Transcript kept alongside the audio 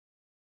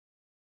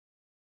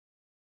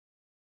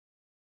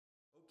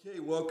Okay,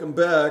 welcome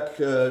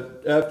back.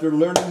 After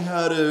learning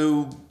how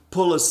to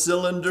pull a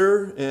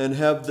cylinder and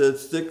have the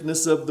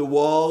thickness of the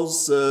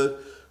walls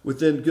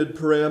within good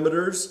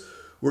parameters,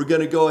 we're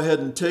going to go ahead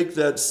and take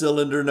that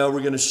cylinder. Now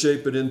we're going to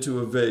shape it into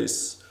a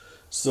vase.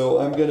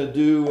 So I'm going to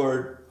do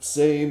our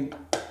same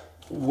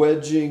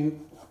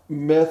wedging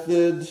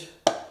method.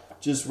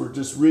 We're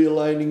just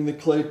realigning the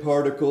clay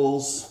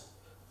particles.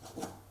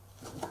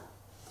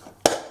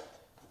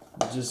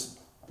 Just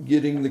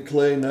getting the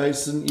clay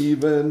nice and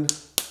even.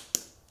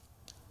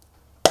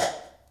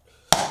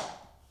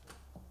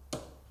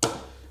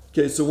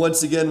 Okay, so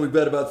once again, we've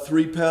got about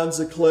 3 pounds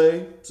of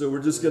clay. So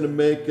we're just going to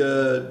make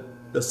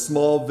a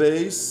small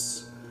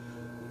vase,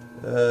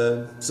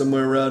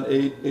 somewhere around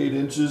 8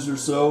 inches or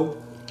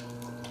so.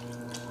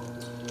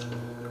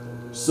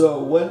 So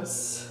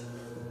once,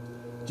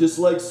 just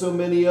like so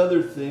many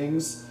other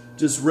things,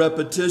 just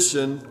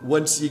repetition,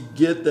 once you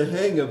get the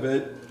hang of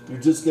it, you're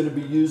just going to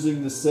be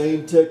using the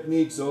same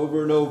techniques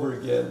over and over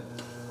again.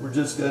 We're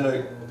just going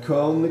to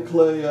comb the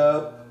clay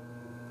up.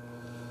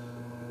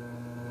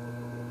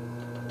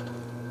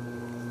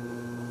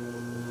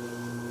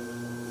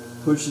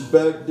 Push it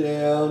back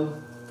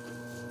down,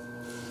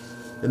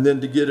 and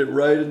then to get it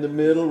right in the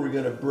middle, we're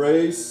going to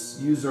brace,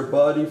 use our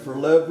body for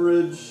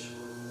leverage,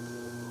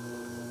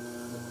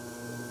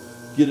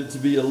 get it to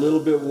be a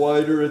little bit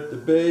wider at the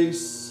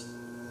base,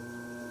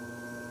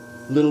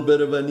 a little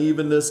bit of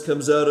unevenness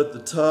comes out at the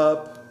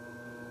top,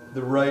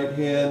 the right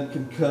hand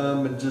can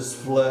come and just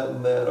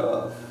flatten that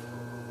off.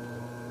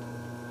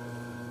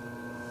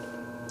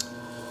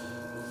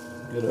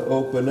 I'm going to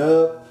open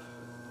up.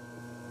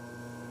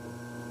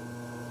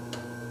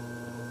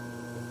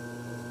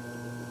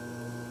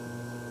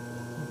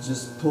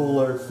 Just pull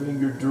our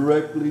finger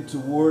directly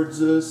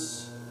towards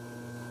us.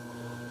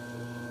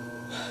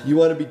 You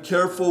want to be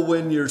careful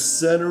when you're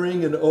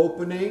centering and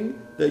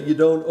opening that you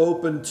don't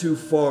open too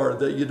far,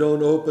 that you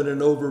don't open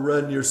and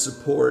overrun your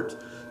support.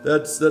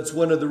 That's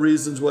one of the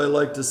reasons why I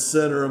like to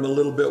center them a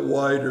little bit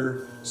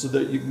wider so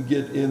that you can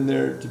get in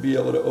there to be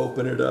able to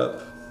open it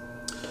up.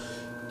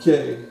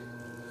 Okay.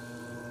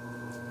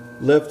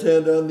 Left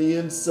hand on the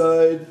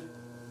inside.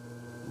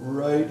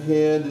 Right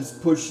hand is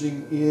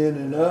pushing in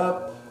and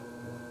up.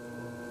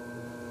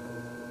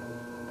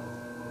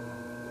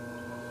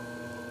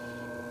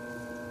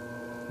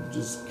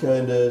 Just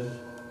kind of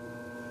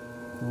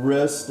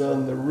rest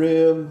on the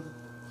rim.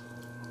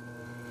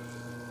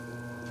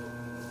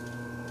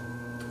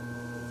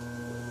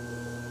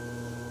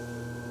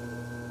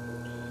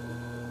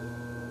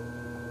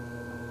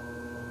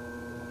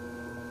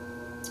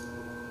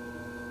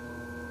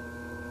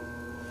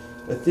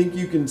 I think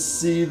you can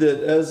see that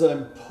as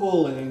I'm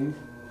pulling,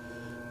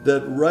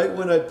 that right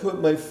when I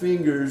put my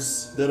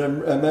fingers, that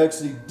I'm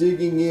actually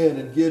digging in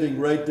and getting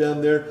right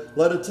down there. A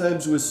lot of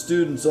times with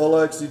students,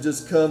 I'll actually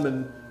just come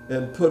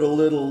and put a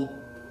little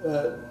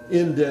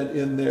indent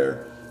in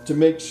there to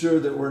make sure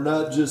that we're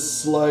not just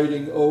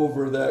sliding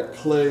over that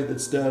clay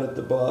that's down at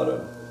the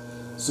bottom.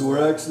 So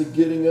we're actually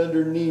getting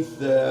underneath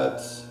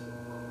that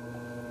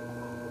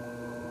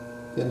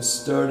and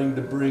starting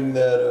to bring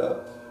that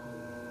up.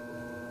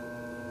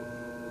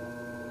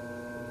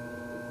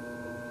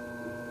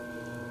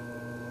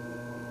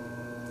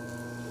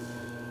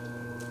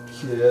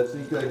 Okay, I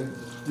think I can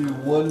do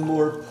one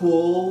more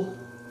pull.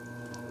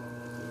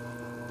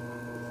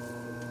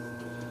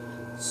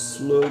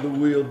 Slow the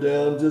wheel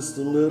down just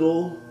a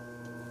little.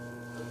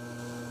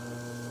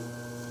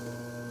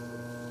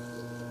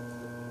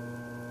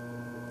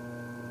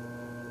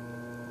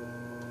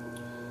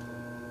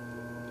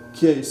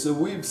 Okay, so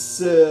we've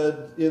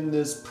said in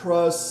this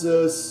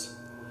process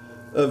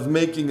of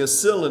making a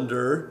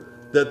cylinder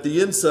that the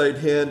inside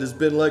hand has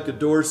been like a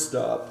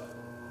doorstop,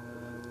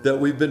 that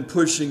we've been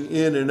pushing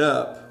in and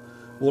up.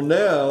 Well,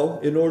 now,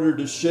 in order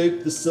to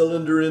shape the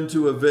cylinder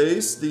into a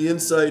vase, the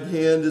inside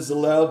hand is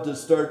allowed to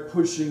start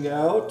pushing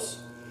out.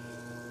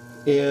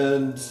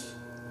 And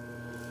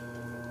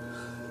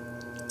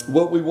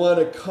what we want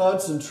to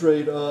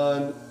concentrate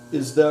on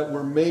is that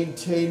we're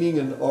maintaining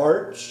an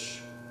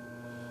arch,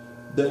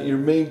 that you're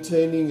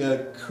maintaining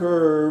a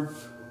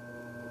curve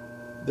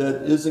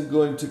that isn't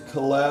going to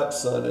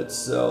collapse on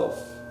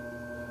itself.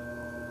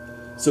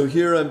 So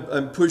here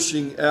I'm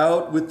pushing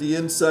out with the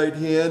inside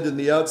hand, and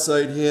the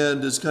outside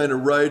hand is kind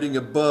of riding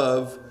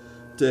above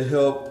to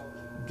help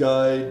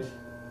guide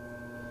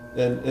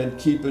and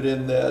keep it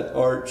in that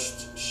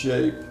arched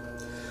shape.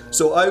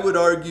 So I would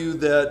argue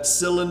that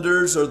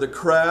cylinders are the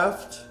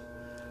craft,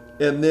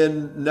 and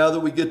then now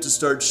that we get to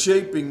start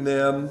shaping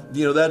them,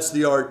 that's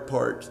the art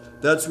part.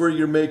 That's where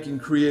you're making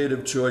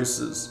creative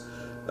choices.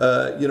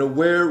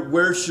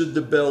 Where should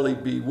the belly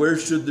be? Where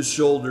should the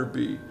shoulder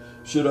be?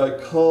 Should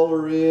I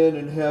collar in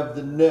and have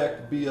the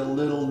neck be a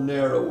little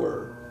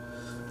narrower?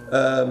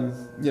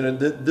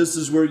 This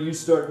is where you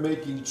start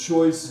making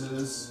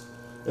choices.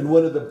 And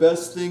one of the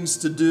best things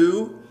to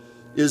do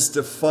is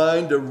to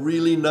find a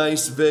really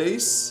nice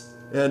vase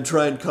and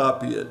try and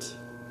copy it.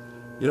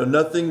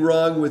 nothing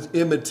wrong with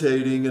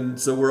imitating, and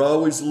so we're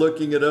always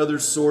looking at other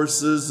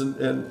sources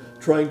and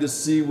trying to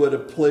see what a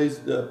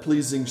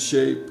pleasing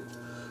shape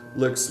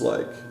looks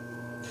like.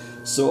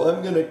 So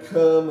I'm going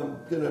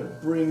to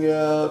bring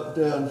out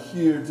down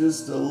here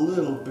just a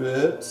little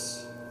bit.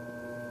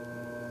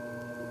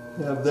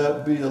 Have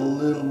that be a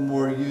little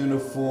more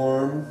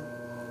uniform.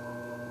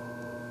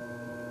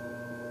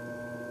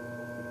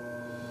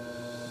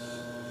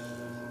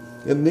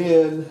 And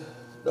then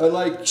I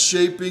like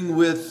shaping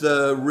with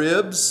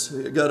ribs.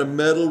 I got a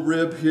metal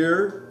rib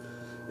here.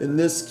 In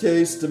this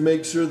case, to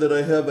make sure that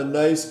I have a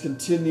nice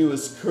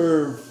continuous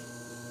curve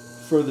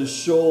for the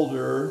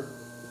shoulder.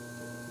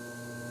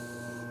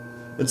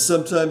 And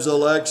sometimes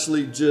I'll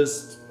actually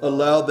just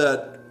allow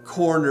that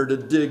corner to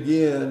dig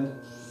in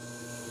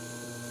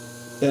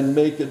and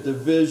make a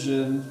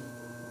division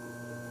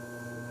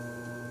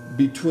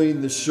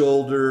between the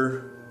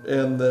shoulder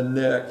and the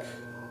neck.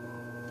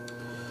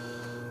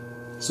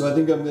 So I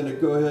think I'm going to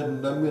go ahead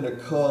and I'm going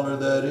to collar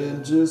that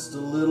in just a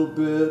little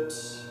bit.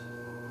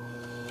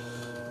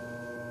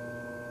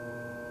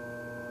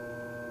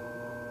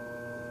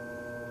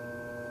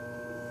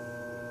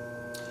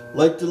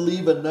 Like to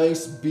leave a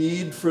nice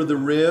bead for the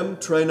rim.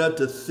 Try not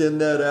to thin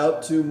that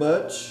out too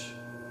much.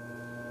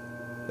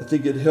 I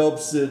think it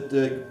helps it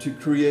to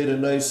create a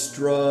nice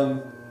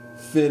strong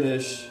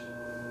finish.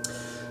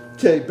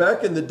 Okay,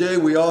 back in the day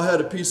we all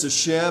had a piece of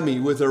chamois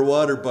with our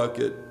water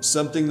bucket,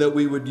 something that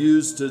we would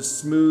use to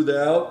smooth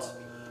out.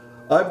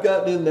 I've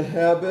gotten in the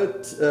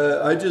habit,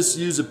 I just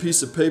use a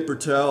piece of paper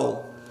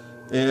towel,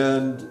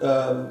 and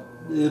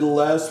it'll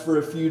last for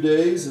a few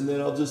days and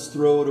then I'll just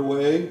throw it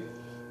away.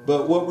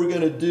 But what we're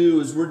going to do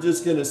is we're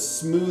just going to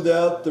smooth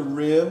out the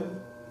rim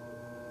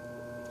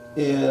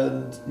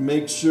and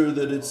make sure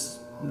that it's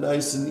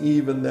nice and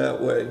even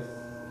that way.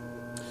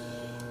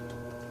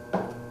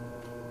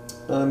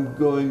 I'm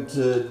going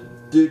to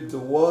dig the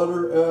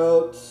water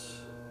out.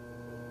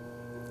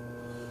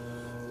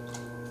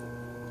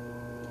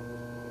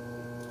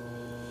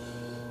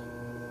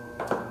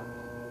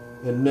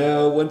 And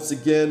now, once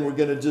again, we're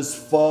going to just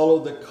follow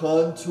the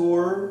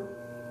contour.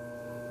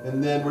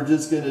 And then we're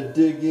just going to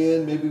dig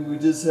in. Maybe we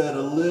just had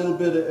a little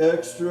bit of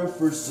extra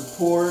for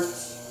support.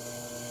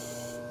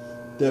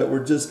 That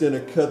we're just going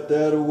to cut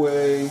that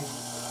away.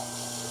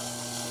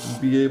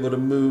 And be able to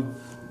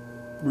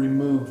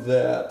remove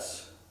that.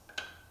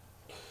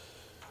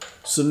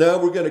 So now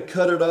we're going to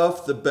cut it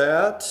off the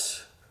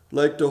bat.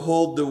 Like to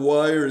hold the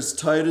wire as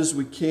tight as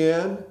we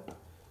can,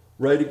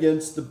 right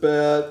against the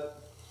bat.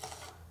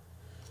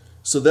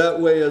 So that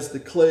way, as the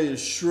clay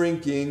is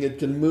shrinking, it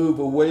can move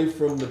away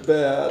from the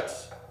bat.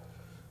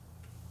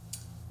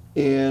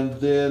 And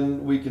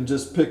then we can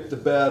just pick the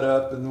bat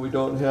up and we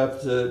don't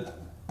have to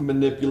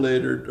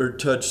manipulate or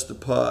touch the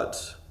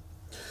pot.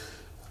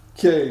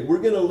 Okay, we're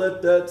going to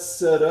let that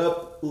set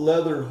up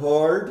leather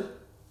hard,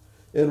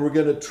 and we're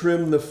going to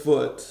trim the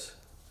foot.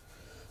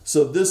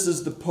 So this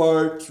is the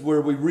part where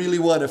we really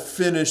want to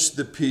finish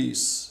the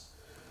piece.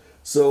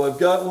 So I've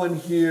got one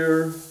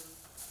here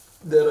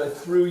that I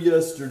threw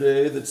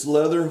yesterday that's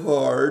leather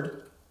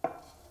hard.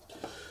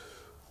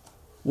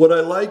 What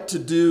I like to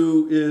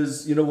do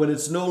is, when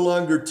it's no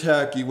longer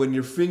tacky, when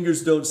your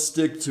fingers don't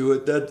stick to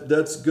it,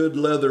 that's good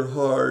leather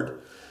hard.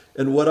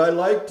 And what I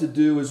like to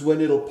do is when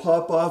it'll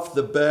pop off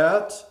the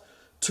bat,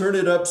 turn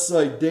it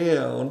upside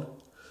down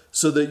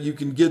so that you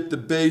can get the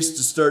base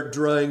to start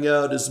drying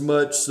out as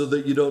much so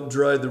that you don't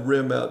dry the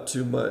rim out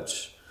too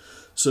much.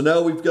 So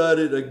now we've got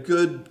it a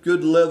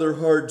good leather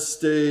hard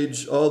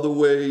stage all the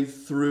way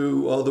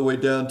through, all the way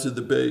down to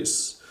the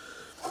base.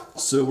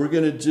 So we're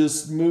going to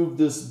just move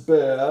this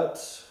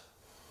bat.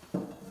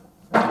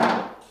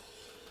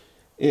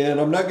 And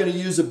I'm not going to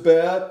use a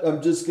bat.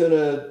 I'm just going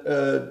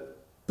to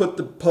put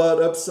the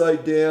pot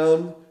upside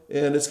down.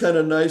 And it's kind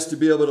of nice to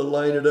be able to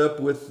line it up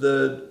with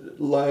the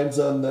lines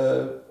on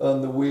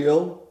the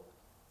wheel.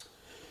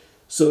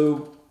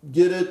 So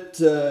get it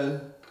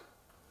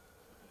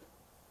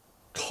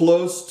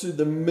close to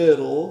the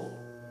middle.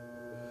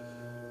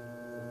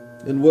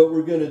 And what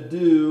we're going to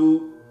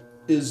do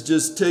is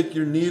just take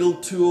your needle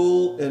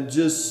tool and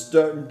just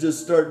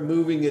start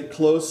moving it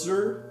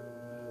closer.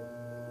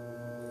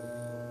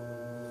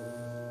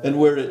 And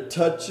where it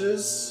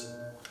touches,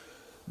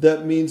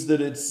 that means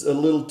that it's a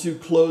little too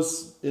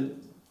close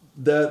in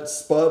that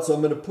spot, so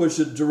I'm going to push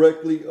it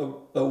directly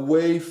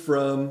away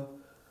from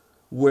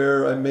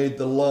where I made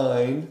the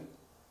line.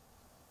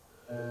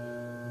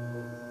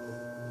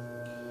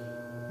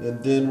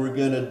 And then we're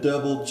going to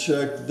double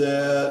check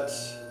that.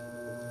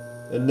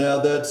 And now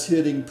that's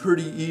hitting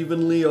pretty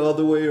evenly all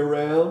the way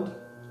around.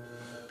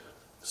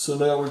 So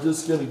now we're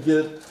just going to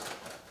get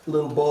a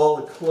little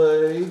ball of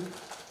clay.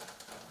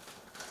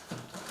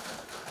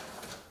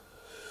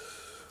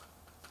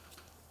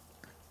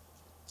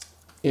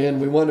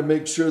 And we want to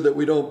make sure that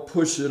we don't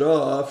push it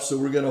off, so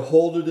we're going to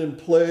hold it in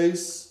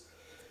place,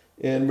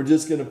 and we're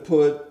just going to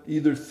put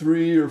either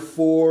 3 or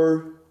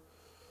 4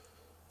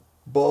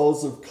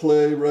 balls of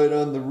clay right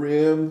on the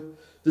rim.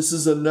 This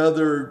is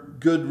another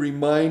good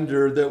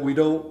reminder that we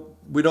don't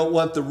we don't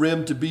want the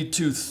rim to be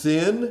too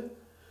thin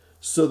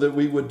so that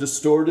we would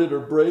distort it or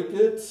break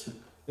it,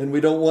 and we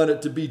don't want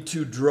it to be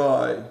too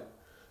dry.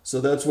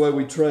 So that's why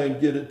we try and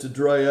get it to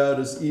dry out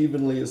as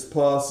evenly as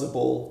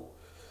possible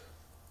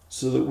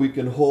so that we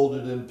can hold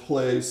it in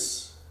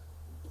place.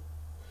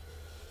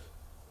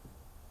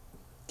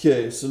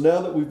 Okay, so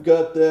now that we've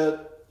got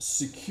that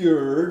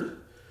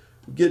secured,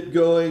 get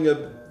going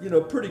a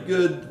pretty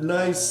good,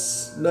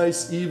 nice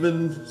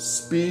even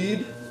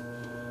speed.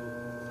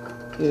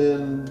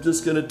 And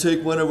just going to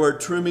take one of our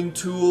trimming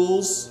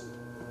tools.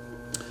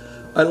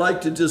 I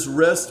like to just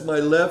rest my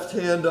left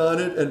hand on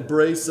it and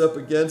brace up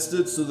against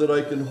it so that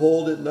I can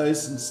hold it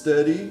nice and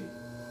steady.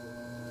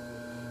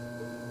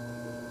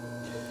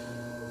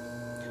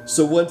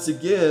 So once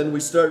again, we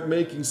start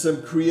making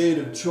some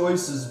creative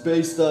choices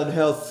based on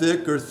how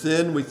thick or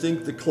thin we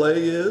think the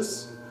clay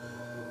is.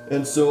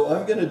 And so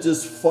I'm going to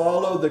just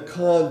follow the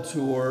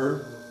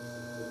contour,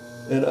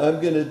 and I'm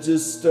going to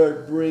just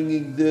start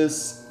bringing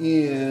this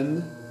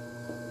in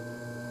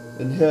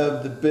and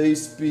have the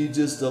base be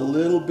just a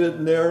little bit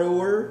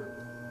narrower.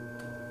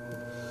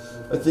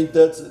 I think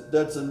that's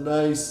a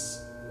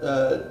nice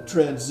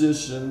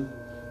transition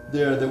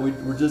there, that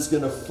we're just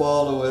going to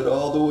follow it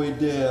all the way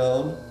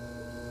down.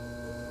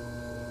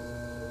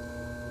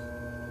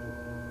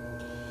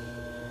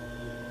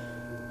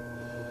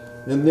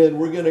 And then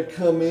we're going to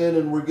come in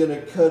and we're going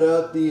to cut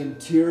out the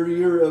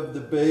interior of the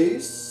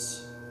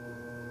base.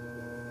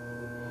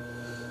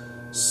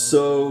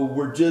 So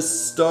we're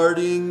just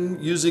starting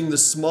using the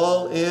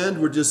small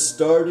end. We're just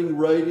starting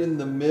right in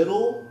the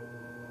middle,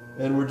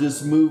 and we're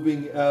just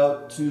moving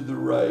out to the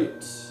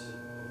right.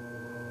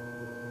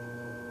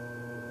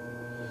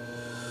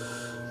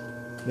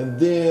 And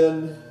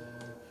then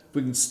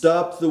we can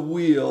stop the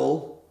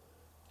wheel,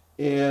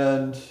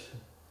 and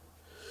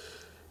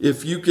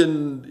if you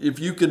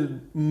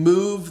can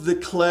move the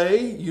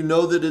clay, you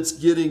know that it's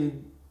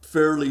getting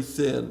fairly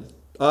thin.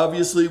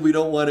 Obviously, we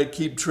don't want to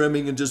keep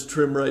trimming and just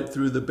trim right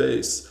through the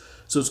base.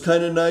 So it's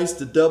kind of nice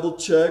to double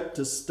check,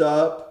 to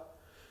stop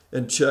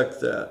and check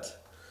that.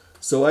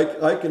 So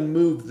I can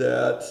move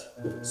that.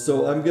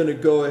 So I'm going to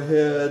go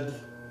ahead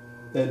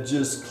and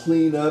just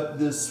clean up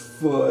this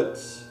foot.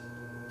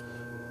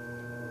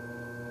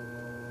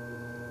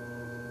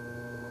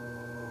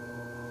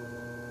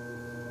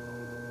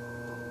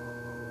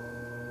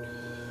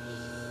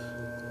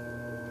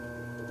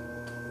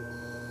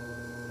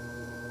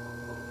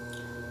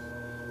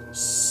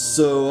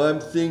 So I'm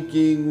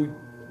thinking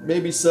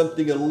maybe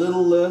something a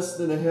little less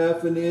than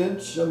 1/2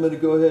 inch. I'm going to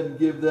go ahead and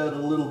give that a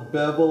little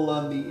bevel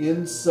on the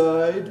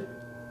inside.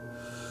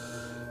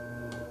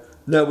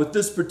 Now with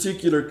this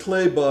particular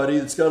clay body,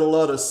 it's got a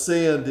lot of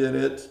sand in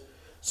it,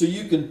 so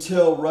you can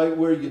tell right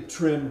where you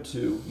trim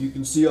to. You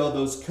can see all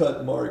those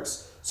cut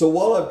marks. So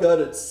while I've got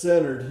it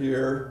centered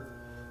here,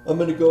 I'm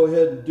going to go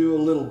ahead and do a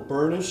little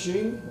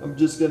burnishing. I'm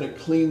just going to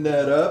clean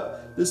that up.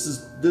 This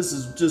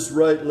is just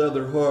right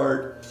leather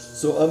hard,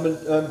 so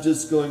I'm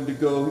just going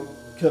to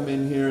come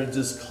in here and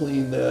just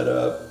clean that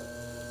up.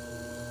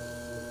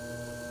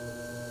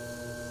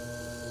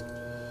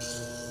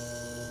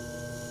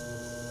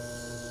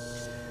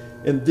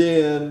 And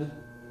then,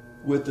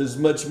 with as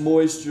much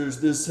moisture as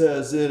this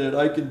has in it,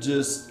 I can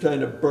just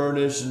kind of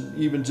burnish, and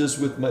even just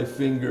with my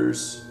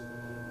fingers,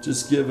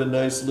 just give a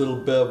nice little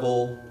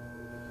bevel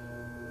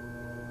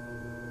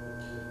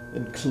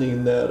and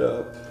clean that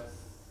up.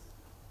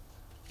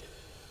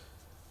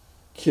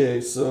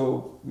 Okay,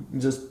 so we can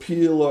just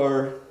peel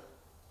our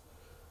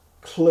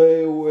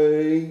clay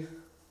away.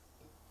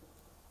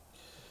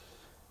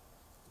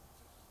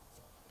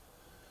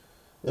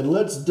 And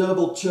let's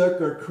double check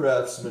our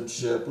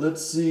craftsmanship.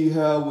 Let's see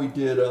how we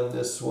did on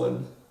this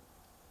one.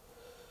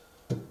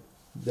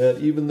 That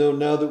even though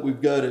now that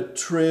we've got it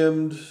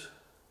trimmed,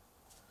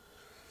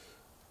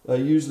 I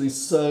usually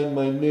sign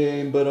my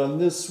name, but on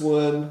this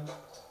one,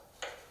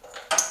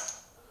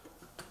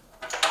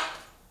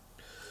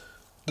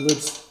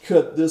 let's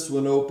cut this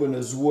one open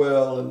as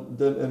well,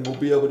 and we'll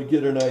be able to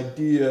get an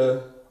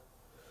idea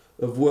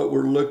of what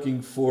we're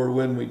looking for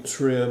when we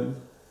trim.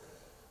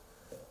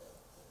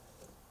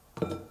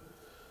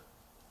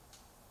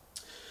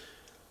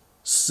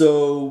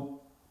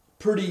 So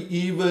pretty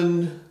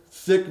even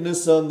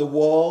thickness on the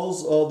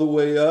walls all the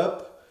way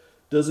up.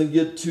 Doesn't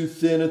get too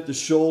thin at the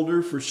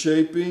shoulder for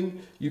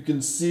shaping. You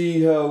can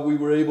see how we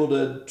were able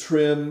to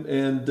trim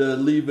and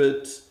leave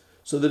it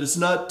so that it's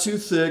not too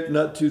thick,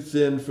 not too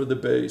thin for the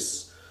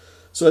base.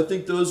 So I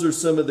think those are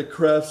some of the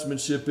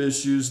craftsmanship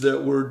issues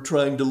that we're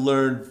trying to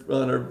learn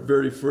on our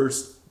very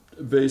first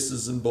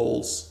vases and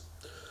bowls.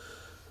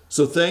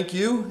 So thank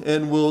you,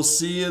 and we'll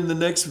see you in the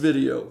next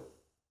video.